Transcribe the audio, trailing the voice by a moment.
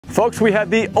Folks, we have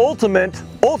the ultimate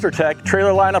Ultratec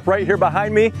trailer lineup right here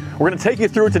behind me. We're going to take you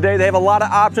through it today. They have a lot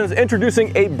of options.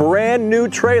 Introducing a brand new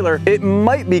trailer. It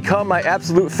might become my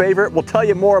absolute favorite. We'll tell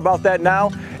you more about that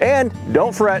now. And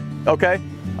don't fret, okay?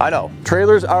 I know,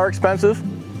 trailers are expensive.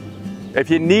 If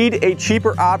you need a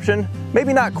cheaper option,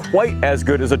 maybe not quite as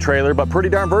good as a trailer, but pretty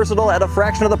darn versatile at a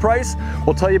fraction of the price,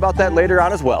 we'll tell you about that later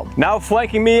on as well. Now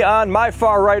flanking me on my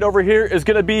far right over here is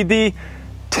going to be the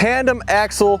tandem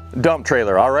axle dump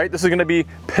trailer. All right, this is going to be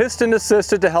piston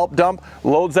assisted to help dump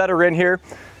loads that are in here.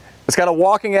 It's got a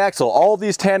walking axle. All of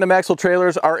these tandem axle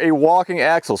trailers are a walking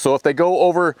axle, so if they go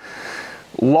over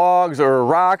logs or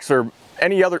rocks or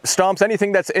any other stumps,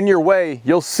 anything that's in your way,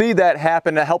 you'll see that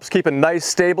happen. It helps keep a nice,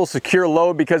 stable, secure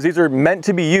load because these are meant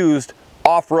to be used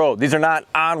off-road. These are not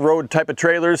on-road type of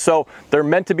trailers, so they're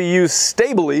meant to be used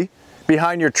stably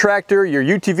behind your tractor, your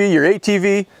UTV, your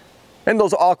ATV, in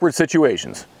those awkward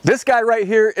situations. This guy right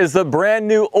here is the brand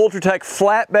new Ultratec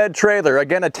flatbed trailer.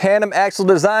 Again, a tandem axle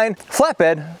design.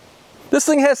 Flatbed, this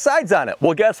thing has sides on it.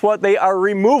 Well, guess what? They are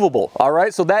removable, all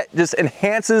right? So that just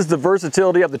enhances the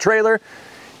versatility of the trailer.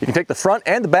 You can take the front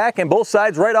and the back and both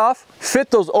sides right off, fit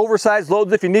those oversized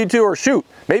loads if you need to, or shoot,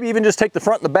 maybe even just take the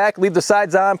front and the back, leave the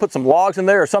sides on, put some logs in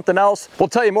there or something else. We'll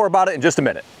tell you more about it in just a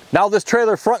minute. Now this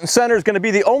trailer front and center is going to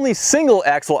be the only single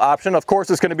axle option. Of course,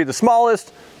 it's going to be the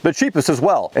smallest, the cheapest as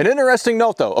well. An interesting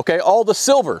note though, okay, all the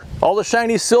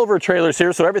shiny silver trailers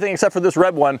here, so everything except for this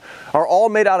red one, are all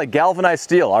made out of galvanized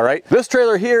steel, all right? This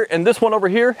trailer here and this one over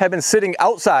here have been sitting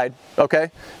outside,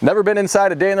 okay? Never been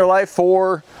inside a day in their life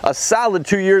for a solid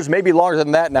 2 years, maybe longer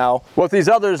than that now, with these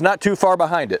others not too far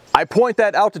behind it. I point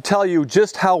that out to tell you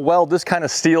just how well this kind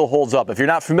of steel holds up. If you're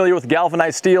not familiar with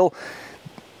galvanized steel,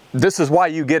 this is why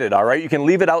you get it, all right? You can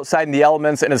leave it outside in the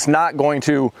elements and it's not going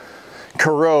to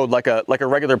corrode like a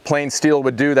regular plain steel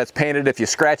would do that's painted. If you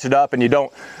scratch it up and you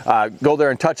don't go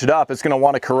there and touch it up, it's going to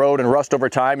want to corrode and rust over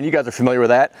time, and you guys are familiar with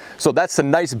that. So that's the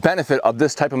nice benefit of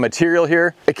this type of material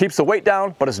here. It keeps the weight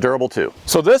down, but it's durable too.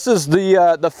 So this is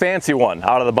the fancy one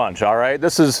out of the bunch, all right?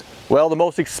 This is, well, the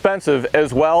most expensive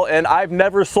as well, and I've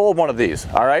never sold one of these,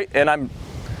 all right? And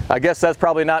I guess that's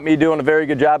probably not me doing a very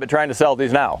good job at trying to sell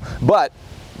these now. But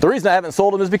the reason I haven't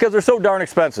sold them is because they're so darn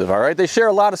expensive, all right? They share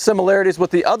a lot of similarities with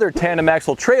the other tandem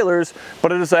axle trailers,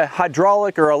 but it is a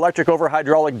hydraulic or electric over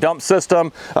hydraulic dump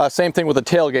system. Same thing with the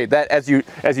tailgate. That as you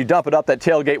dump it up, that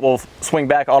tailgate will swing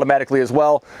back automatically as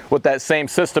well with that same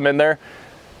system in there.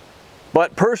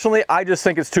 But personally, I just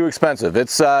think it's too expensive.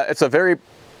 It's a very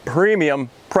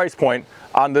premium price point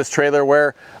on this trailer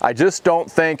where I just don't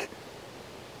think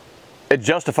it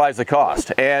justifies the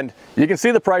cost. And you can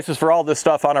see the prices for all this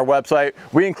stuff on our website.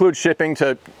 We include shipping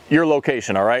to your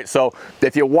location, all right? So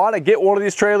if you want to get one of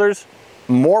these trailers,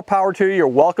 more power to you. You're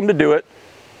welcome to do it.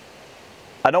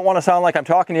 I don't want to sound like I'm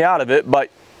talking you out of it, but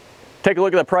take a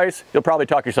look at the price. You'll probably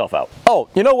talk yourself out. Oh,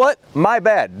 you know what? My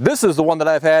bad. This is the one that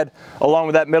I've had along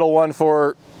with that middle one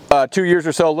for 2 years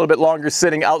or so, a little bit longer,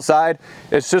 sitting outside.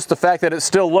 It's just the fact that it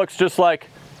still looks just like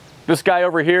this guy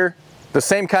over here. The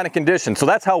same kind of condition. So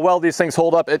that's how well these things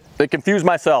hold up. It confused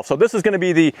myself. So this is going to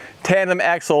be the tandem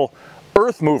axle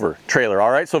earth mover trailer,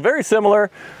 all right? So very similar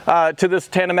to this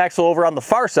tandem axle over on the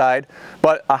far side,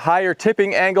 but a higher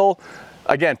tipping angle.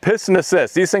 Again, piston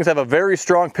assist. These things have a very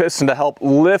strong piston to help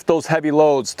lift those heavy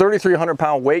loads. 3,300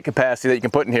 pound weight capacity that you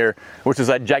can put in here, which is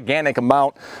a gigantic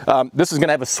amount. This is going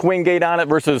to have a swing gate on it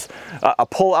versus a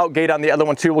pull out gate on the other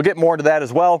one too. We'll get more into that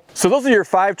as well. So those are your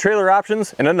 5 trailer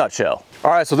options in a nutshell. All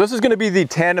right, so this is going to be the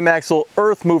tandem axle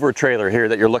earth mover trailer here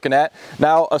that you're looking at.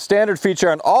 Now, a standard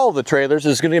feature on all of the trailers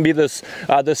is going to be this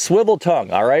swivel tongue,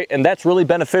 all right? And that's really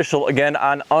beneficial, again,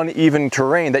 on uneven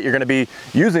terrain that you're going to be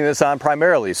using this on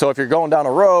primarily. So if you're going down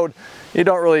a road, you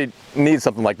don't really need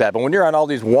something like that. But when you're on all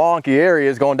these wonky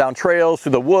areas, going down trails,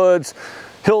 through the woods,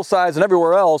 hillsides, and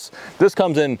everywhere else, this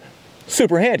comes in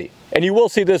super handy. And you will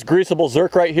see this greasable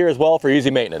Zerk right here as well for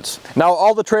easy maintenance. Now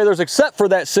all the trailers except for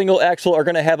that single axle are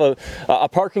going to have a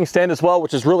parking stand as well,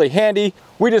 which is really handy.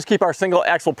 We just keep our single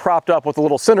axle propped up with a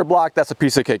little cinder block. That's a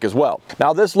piece of cake as well.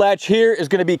 Now this latch here is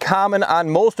going to be common on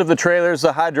most of the trailers.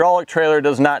 The hydraulic trailer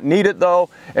does not need it though,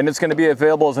 and it's going to be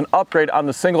available as an upgrade on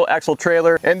the single axle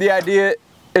trailer. And the idea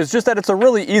is just that it's a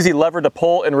really easy lever to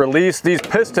pull and release. These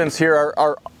pistons here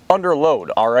are under load,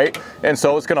 all right? And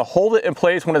so it's gonna hold it in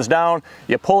place when it's down,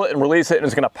 you pull it and release it, and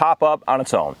it's gonna pop up on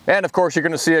its own. And of course, you're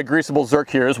gonna see a greasable Zerk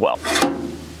here as well.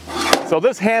 So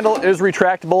this handle is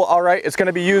retractable, all right? It's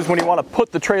gonna be used when you wanna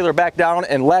put the trailer back down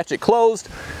and latch it closed.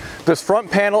 This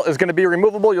front panel is gonna be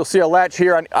removable. You'll see a latch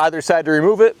here on either side to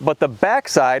remove it, but the back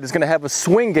side is gonna have a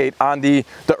swing gate on the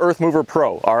Earth Mover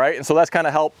Pro, all right? And so that's kind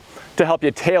of help to help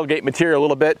you tailgate material a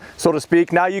little bit, so to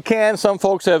speak. Now you can, some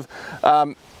folks have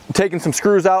taken some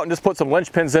screws out and just put some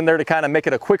linch pins in there to kind of make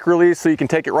it a quick release so you can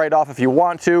take it right off if you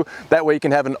want to. That way you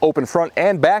can have an open front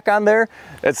and back on there.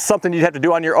 It's something you'd have to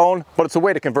do on your own, but it's a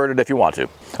way to convert it if you want to.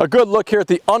 A good look here at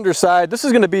the underside. This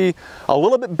is going to be a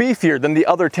little bit beefier than the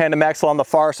other tandem axle on the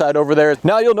far side over there.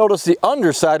 Now you'll notice the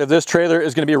underside of this trailer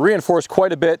is going to be reinforced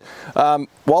quite a bit.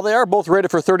 While they are both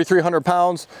rated for 3,300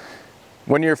 pounds,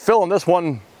 when you're filling this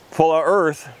one full of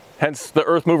earth, hence the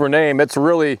earth mover name,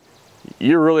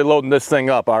 you're really loading this thing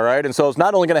up, all right? And so it's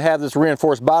not only going to have this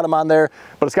reinforced bottom on there,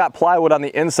 but it's got plywood on the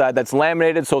inside that's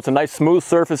laminated, so it's a nice smooth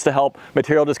surface to help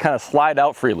material just kind of slide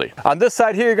out freely. On this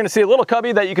side here, you're going to see a little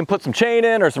cubby that you can put some chain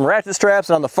in or some ratchet straps,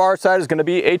 and on the far side is going to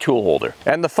be a tool holder.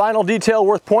 And the final detail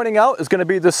worth pointing out is going to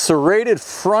be the serrated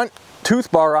front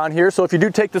tooth bar on here. So if you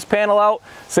do take this panel out,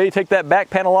 say you take that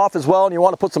back panel off as well, and you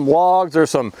want to put some logs or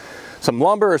some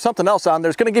lumber or something else on there,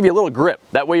 it's going to give you a little grip.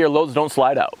 That way your loads don't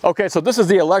slide out. Okay, so this is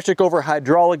the electric over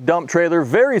hydraulic dump trailer.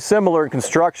 Very similar in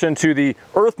construction to the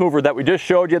earth mover that we just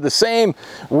showed you. The same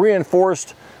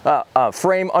reinforced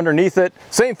frame underneath it.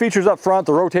 Same features up front,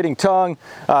 the rotating tongue,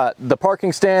 the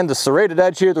parking stand, the serrated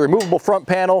edge here, the removable front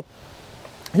panel.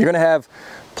 You're going to have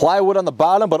plywood on the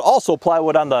bottom, but also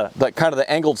plywood on the kind of the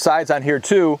angled sides on here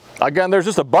too. Again, there's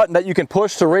just a button that you can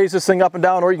push to raise this thing up and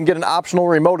down, or you can get an optional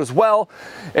remote as well.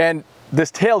 And this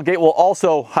tailgate will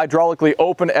also hydraulically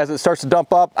open as it starts to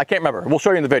dump up. I can't remember. We'll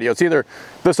show you in the video. It's either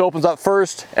this opens up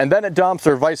first and then it dumps,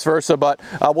 or vice versa, but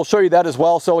we'll show you that as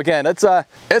well. So again, it's a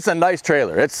nice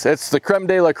trailer. It's the creme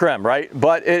de la creme, right?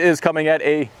 But it is coming at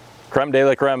a creme de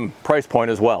la creme price point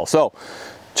as well. So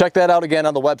check that out again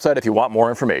on the website if you want more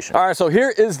information. All right, so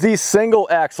here is the single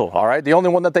axle, all right? The only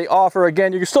one that they offer.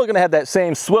 Again, you're still gonna have that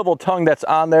same swivel tongue that's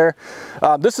on there.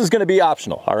 This is gonna be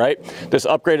optional, all right? This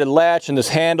upgraded latch and this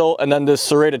handle, and then this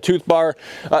serrated tooth bar.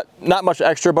 Not much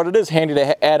extra, but it is handy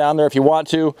to add on there if you want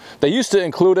to. They used to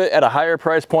include it at a higher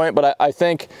price point, but I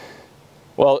think,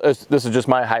 well, this is just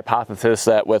my hypothesis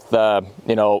that with,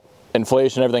 you know,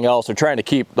 inflation and everything else, they're trying to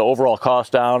keep the overall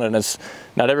cost down, and it's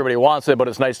not everybody wants it, but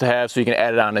it's nice to have, so you can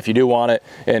add it on if you do want it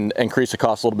and increase the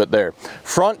cost a little bit there.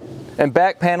 Front and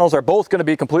back panels are both going to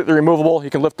be completely removable. You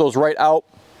can lift those right out.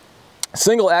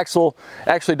 Single axle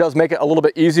actually does make it a little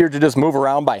bit easier to just move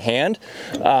around by hand.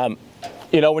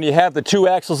 You know, when you have the two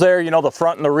axles there, you know, the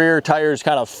front and the rear tires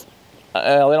kind of they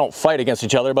don't fight against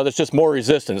each other, but it's just more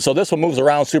resistant. So this one moves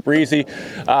around super easy.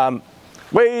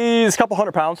 Weighs a couple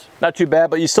 100 pounds, not too bad,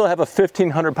 but you still have a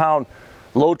 1,500 pound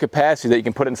load capacity that you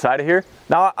can put inside of here.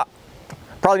 Now, I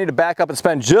probably need to back up and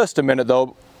spend just a minute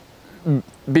though,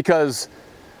 because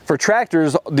for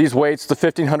tractors, these weights, the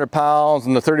 1,500 pounds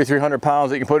and the 3,300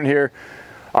 pounds that you can put in here,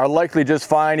 are likely just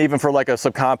fine even for like a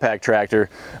subcompact tractor.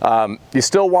 You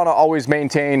still want to always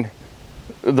maintain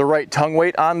the right tongue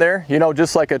weight on there. You know,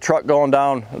 just like a truck going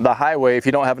down the highway, if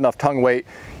you don't have enough tongue weight,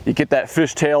 you get that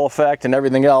fishtail effect and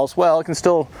everything else. Well, it can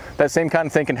still, that same kind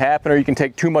of thing can happen, or you can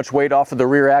take too much weight off of the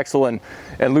rear axle and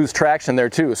lose traction there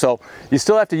too. So you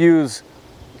still have to use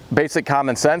basic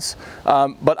common sense.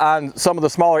 But on some of the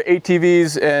smaller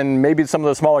ATVs and maybe some of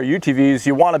the smaller UTVs,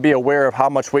 you want to be aware of how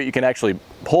much weight you can actually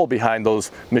pull behind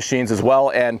those machines as well.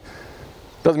 And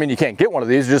doesn't mean you can't get one of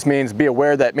these, it just means be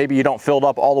aware that maybe you don't fill it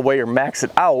up all the way or max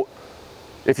it out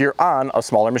if you're on a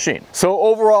smaller machine. So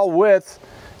overall width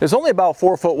is only about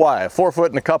 4 foot wide, 4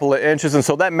 foot and a couple of inches, and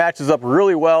so that matches up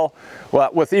really well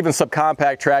with even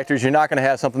subcompact tractors. You're not going to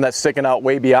have something that's sticking out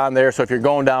way beyond there. So if you're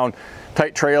going down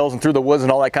tight trails and through the woods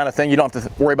and all that kind of thing, you don't have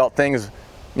to worry about things,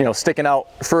 you know, sticking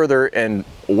out further and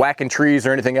whacking trees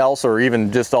or anything else, or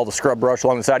even just all the scrub brush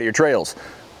along the side of your trails.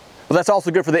 But that's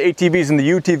also good for the ATVs and the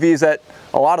UTVs. That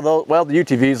a lot of those, well, the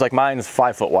UTVs, like mine's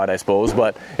 5 foot wide, I suppose,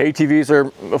 but ATVs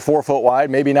are 4 foot wide,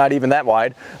 maybe not even that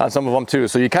wide on some of them too.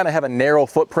 So you kind of have a narrow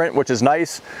footprint, which is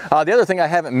nice. The other thing I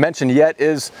haven't mentioned yet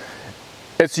is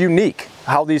it's unique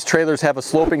how these trailers have a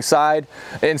sloping side.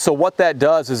 And so what that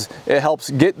does is it helps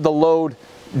get the load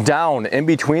down in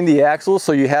between the axles,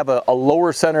 so you have a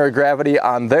lower center of gravity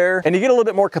on there, and you get a little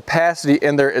bit more capacity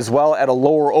in there as well at a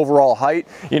lower overall height.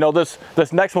 You know, this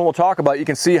next one we'll talk about, you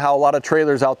can see how a lot of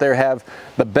trailers out there have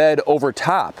the bed over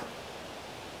top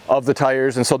of the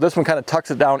tires, and so this one kind of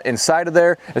tucks it down inside of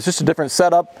there. It's just a different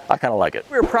setup. I kind of like it.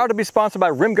 We're proud to be sponsored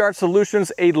by RimGuard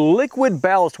Solutions, a liquid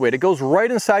ballast weight. It goes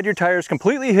right inside your tires,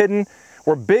 completely hidden.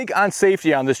 We're big on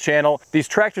safety on this channel. These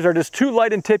tractors are just too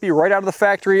light and tippy right out of the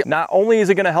factory. Not only is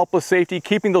it going to help with safety,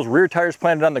 keeping those rear tires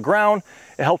planted on the ground,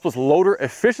 It helps with loader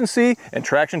efficiency and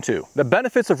traction too. The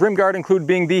benefits of Rim Guard include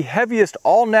being the heaviest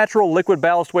all-natural liquid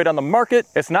ballast weight on the market.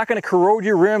 It's not going to corrode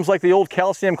your rims like the old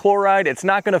calcium chloride. It's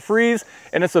not going to freeze,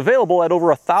 and it's available at over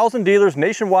 1,000 dealers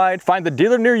nationwide. Find the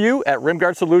dealer near you at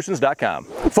rimguardsolutions.com.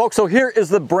 Folks, so here is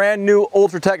the brand new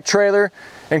Ultratec trailer,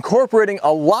 incorporating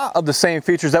a lot of the same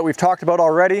features that we've talked about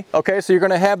already. Okay, so you're going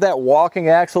to have that walking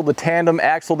axle, the tandem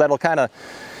axle that'll kind of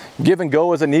give and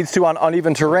go as it needs to on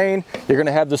uneven terrain. You're going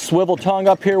to have the swivel tongue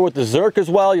up here with the Zerk as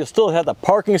well. You'll still have the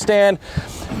parking stand,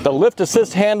 the lift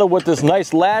assist handle with this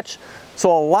nice latch.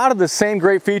 So a lot of the same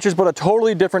great features, but a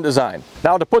totally different design.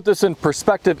 Now, to put this in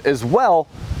perspective as well,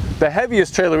 the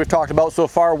heaviest trailer we've talked about so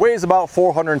far weighs about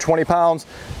 420 pounds.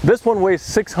 This one weighs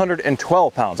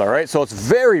 612 pounds, all right? So it's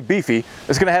very beefy.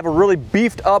 It's gonna have a really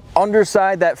beefed up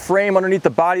underside. That frame underneath the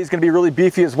body is gonna be really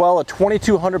beefy as well. A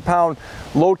 2,200 pound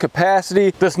load capacity.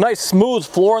 This nice smooth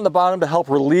floor on the bottom to help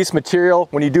release material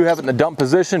when you do have it in the dump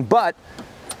position. But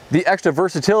the extra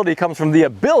versatility comes from the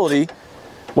ability,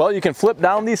 well, you can flip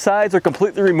down these sides or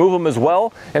completely remove them as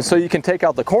well. And so you can take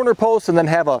out the corner posts and then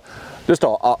have just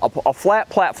a flat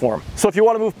platform. So if you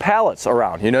want to move pallets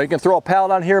around, you can throw a pallet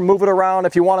on here, move it around.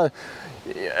 If you want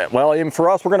to, well, even for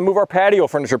us, we're going to move our patio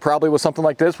furniture probably with something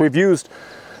like this. We've used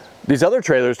these other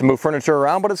trailers to move furniture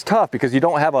around, but it's tough because you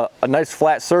don't have a nice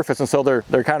flat surface, and so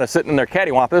they're kind of sitting in their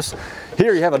cattywampus.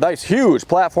 Here you have a nice huge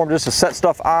platform just to set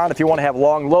stuff on. If you want to have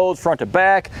long loads front to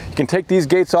back, you can take these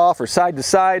gates off or side to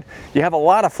side. You have a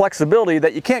lot of flexibility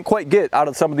that you can't quite get out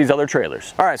of some of these other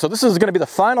trailers. All right, so this is going to be the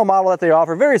final model that they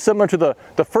offer, very similar to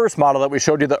the first model that we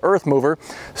showed you, the Earth Mover.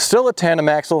 Still a tandem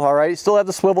axle, all right? Still have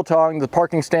the swivel tongue, the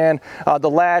parking stand, the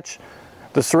latch,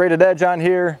 the serrated edge on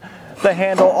here, the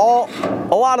handle,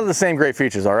 a lot of the same great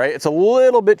features, all right? It's a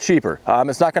little bit cheaper.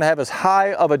 It's not gonna have as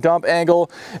high of a dump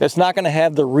angle. It's not gonna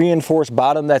have the reinforced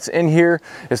bottom that's in here.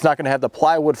 It's not gonna have the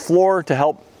plywood floor to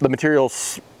help the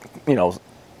materials,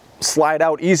 slide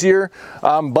out easier.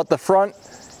 But the front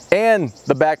and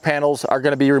the back panels are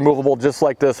going to be removable just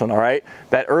like this one, all right?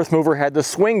 That Earth Mover had the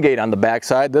swing gate on the back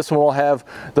side. This one will have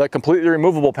the completely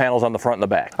removable panels on the front and the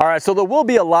back. All right, so there will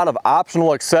be a lot of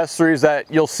optional accessories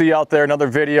that you'll see out there in other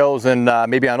videos and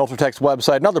maybe on Ultratec's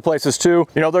website and other places too.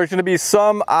 There's going to be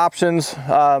some options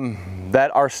that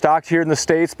are stocked here in the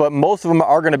States, but most of them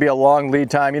are going to be a long lead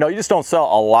time. You just don't sell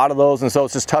a lot of those, and so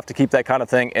it's just tough to keep that kind of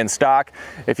thing in stock.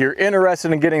 If you're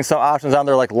interested in getting some options on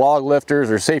there like log lifters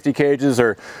or safety cages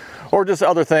or just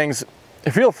other things,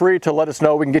 feel free to let us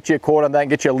know. We can get you a quote on that and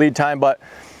get you a lead time, but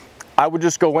I would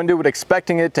just go into it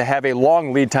expecting it to have a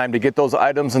long lead time to get those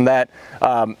items, and that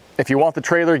if you want the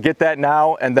trailer, get that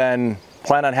now and then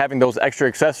plan on having those extra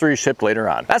accessories shipped later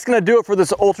on. That's gonna do it for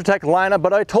this Ultratec lineup,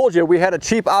 but I told you we had a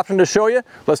cheap option to show you.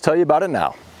 Let's tell you about it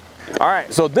now. All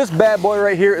right, so this bad boy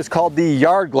right here is called the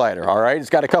Yard Glider, all right?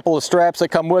 It's got a couple of straps that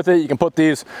come with it. You can put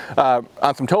these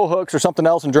on some tow hooks or something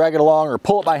else and drag it along, or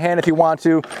pull it by hand if you want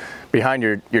to, behind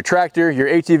your tractor, your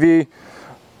ATV,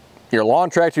 your lawn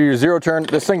tractor, your zero turn.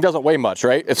 This thing doesn't weigh much,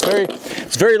 right? It's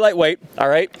very lightweight, all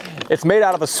right? It's made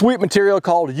out of a sweet material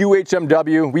called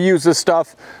UHMW. We use this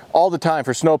stuff all the time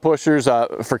for snow pushers,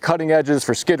 for cutting edges,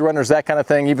 for skid runners, that kind of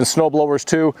thing, even snow blowers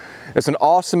too. It's an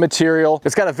awesome material.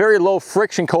 It's got a very low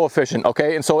friction coefficient,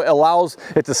 okay? And so it allows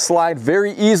it to slide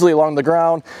very easily along the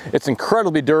ground. It's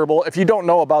incredibly durable. If you don't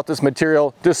know about this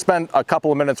material, just spend a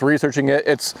couple of minutes researching it.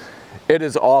 It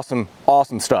is awesome,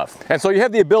 awesome stuff. And so you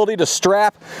have the ability to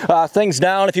strap things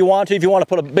down if you want to. If you want to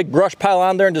put a big brush pile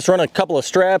on there and just run a couple of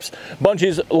straps,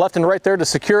 bungees left and right there to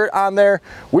secure it on there.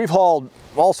 We've hauled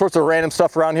all sorts of random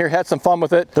stuff around here, had some fun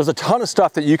with it. There's a ton of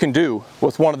stuff that you can do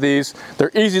with one of these.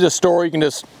 They're easy to store. You can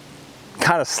just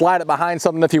kind of slide it behind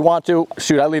something if you want to.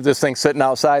 Shoot, I leave this thing sitting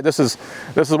outside. This is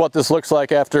what this looks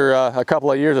like after a couple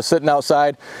of years of sitting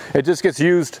outside. It just gets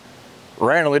used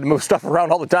randomly to move stuff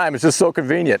around all the time. It's just so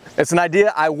convenient. It's an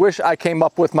idea I wish I came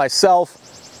up with myself,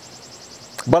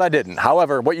 but I didn't.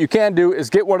 However, what you can do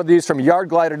is get one of these from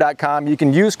yardglider.com. You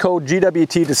can use code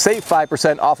GWT to save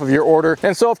 5% off of your order.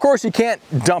 And so of course you can't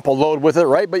dump a load with it,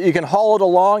 right? But you can haul it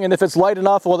along, and if it's light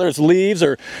enough, whether it's leaves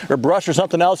or brush or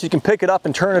something else, you can pick it up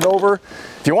and turn it over.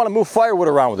 If you want to move firewood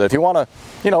around with it, if you want to,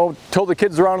 tow the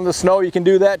kids around in the snow, you can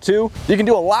do that too. You can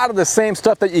do a lot of the same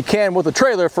stuff that you can with a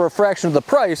trailer for a fraction of the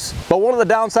price, but one of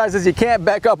the downsides is you can't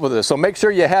back up with this. So make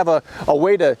sure you have a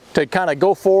way to kind of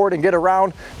go forward and get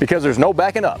around, because there's no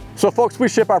backing up. So folks, we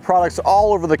ship our products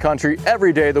all over the country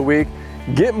every day of the week.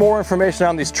 Get more information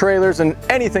on these trailers and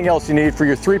anything else you need for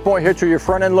your 3-point hitch or your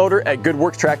front end loader at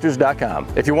goodworkstractors.com.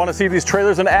 If you want to see these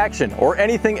trailers in action or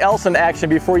anything else in action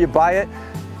before you buy it,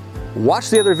 watch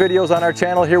the other videos on our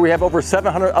channel here. We have over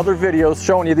 700 other videos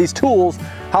showing you these tools,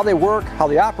 how they work, how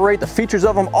they operate, the features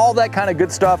of them, all that kind of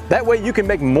good stuff. That way you can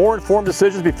make more informed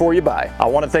decisions before you buy. I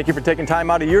want to thank you for taking time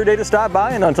out of your day to stop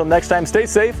by, and until next time, stay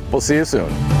safe. We'll see you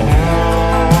soon.